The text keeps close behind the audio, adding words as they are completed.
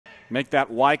make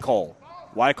that Weichel.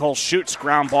 Weichel shoots,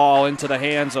 ground ball into the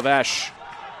hands of Esch.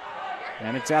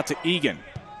 And it's out to Egan.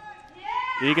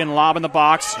 Egan lob in the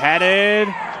box, headed,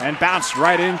 and bounced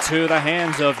right into the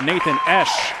hands of Nathan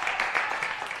Esch.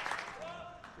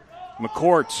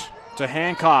 McCourt to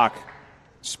Hancock.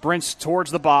 Sprints towards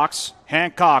the box.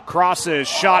 Hancock crosses,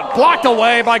 shot blocked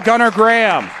away by Gunnar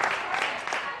Graham.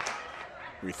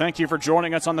 We thank you for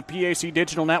joining us on the PAC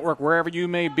Digital Network, wherever you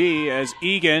may be, as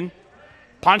Egan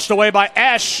punched away by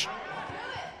Esch.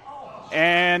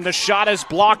 And the shot is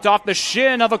blocked off the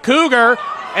shin of a Cougar,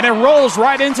 and it rolls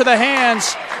right into the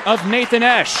hands of Nathan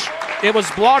Esch. It was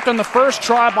blocked on the first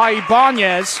try by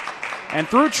Ibanez, and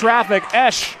through traffic,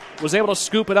 Esch was able to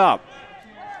scoop it up.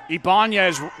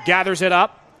 Ibanez gathers it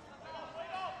up.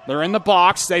 They're in the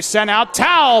box. They send out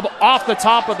Taub off the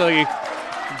top of the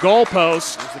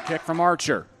goalpost. There's the kick from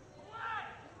Archer.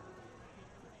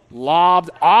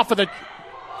 Lobbed off of the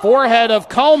forehead of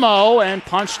Como and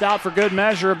punched out for good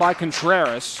measure by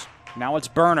Contreras. Now it's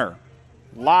Burner.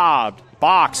 Lobbed,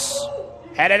 box,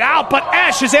 headed out, but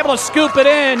Esch is able to scoop it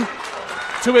in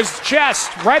to his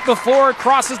chest right before it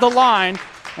crosses the line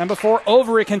and before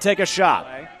Overy can take a shot.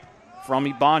 From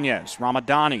Ibanez,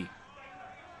 Ramadani.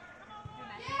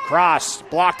 Cross,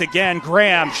 blocked again,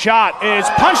 Graham, shot is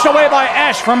punched away by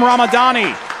Esch from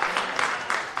Ramadani.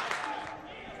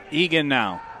 Egan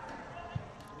now.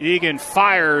 Egan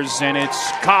fires, and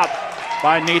it's caught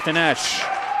by Nathan Esch.